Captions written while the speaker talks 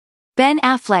Ben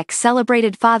Affleck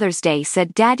celebrated Father's Day,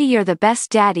 said, "Daddy, you're the best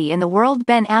daddy in the world."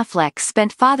 Ben Affleck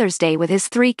spent Father's Day with his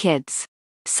 3 kids.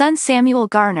 Son Samuel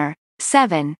Garner,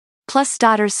 7, plus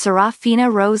daughters Serafina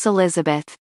Rose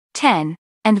Elizabeth, 10,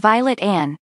 and Violet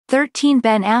Ann, 13.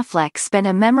 Ben Affleck spent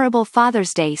a memorable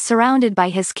Father's Day surrounded by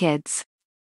his kids.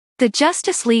 The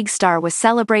Justice League star was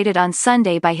celebrated on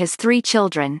Sunday by his 3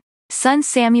 children, son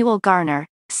Samuel Garner,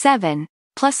 7,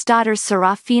 plus daughters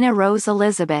Serafina Rose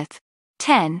Elizabeth,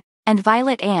 10, and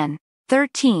Violet Ann,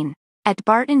 13, at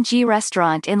Barton G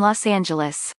Restaurant in Los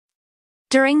Angeles.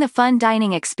 During the fun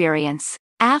dining experience,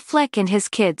 Affleck and his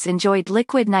kids enjoyed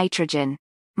liquid nitrogen,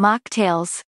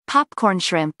 mocktails, popcorn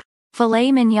shrimp,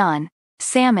 filet mignon,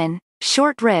 salmon,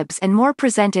 short ribs and more,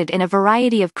 presented in a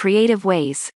variety of creative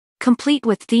ways, complete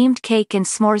with themed cake and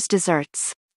s'mores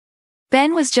desserts.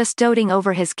 Ben was just doting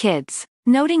over his kids,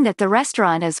 noting that the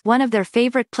restaurant is one of their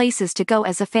favorite places to go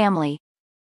as a family.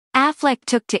 Affleck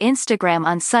took to Instagram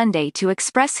on Sunday to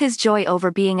express his joy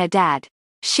over being a dad,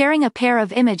 sharing a pair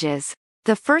of images,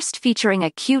 the first featuring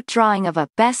a cute drawing of a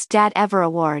Best Dad Ever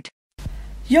award.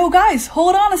 Yo guys,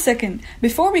 hold on a second.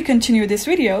 Before we continue this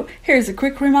video, here's a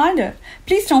quick reminder.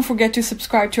 Please don't forget to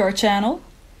subscribe to our channel.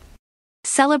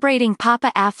 Celebrating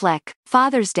Papa Affleck,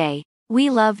 Father's Day, we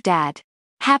love Dad.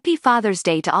 Happy Father's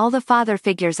Day to all the father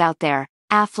figures out there,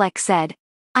 Affleck said.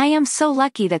 I am so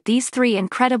lucky that these 3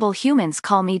 incredible humans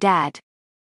call me Dad.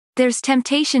 There's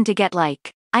temptation to get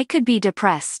like, I could be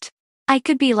depressed. I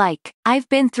could be like, I've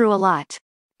been through a lot.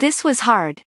 This was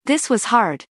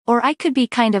hard, or I could be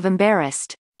kind of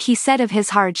embarrassed, he said of his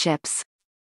hardships.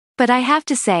 But I have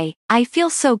to say, I feel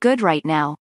so good right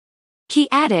now. He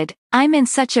added, I'm in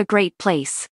such a great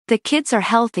place, the kids are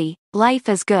healthy, life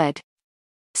is good.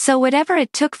 So whatever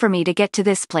it took for me to get to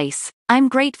this place, I'm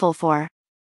grateful for.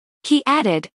 He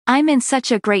added, I'm in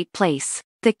such a great place,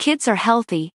 the kids are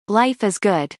healthy, life is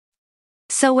good.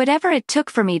 So whatever it took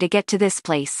for me to get to this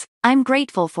place, I'm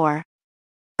grateful for.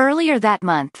 Earlier that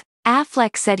month,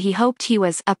 Affleck said he hoped he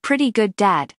was a pretty good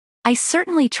dad. I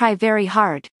certainly try very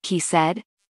hard, he said.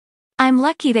 I'm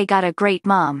lucky they got a great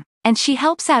mom, and she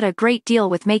helps out a great deal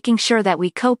with making sure that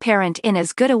we co-parent in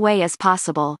as good a way as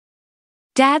possible.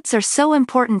 Dads are so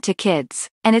important to kids,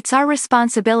 and it's our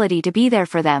responsibility to be there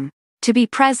for them, to be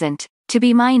present, to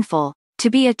be mindful,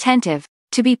 to be attentive,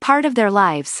 to be part of their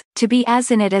lives, to be as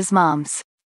in it as moms.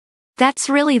 That's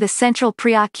really the central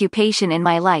preoccupation in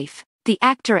my life, the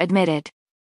actor admitted.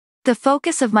 The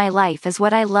focus of my life is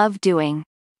what I love doing.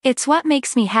 It's what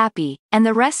makes me happy, and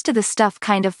the rest of the stuff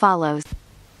kind of follows.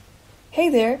 Hey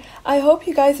there, I hope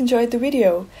you guys enjoyed the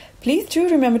video. Please do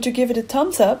remember to give it a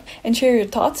thumbs up and share your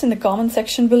thoughts in the comment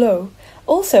section below.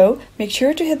 Also, make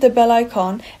sure to hit the bell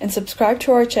icon and subscribe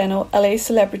to our channel LA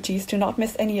Celebrities to not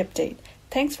miss any update.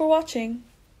 Thanks for watching.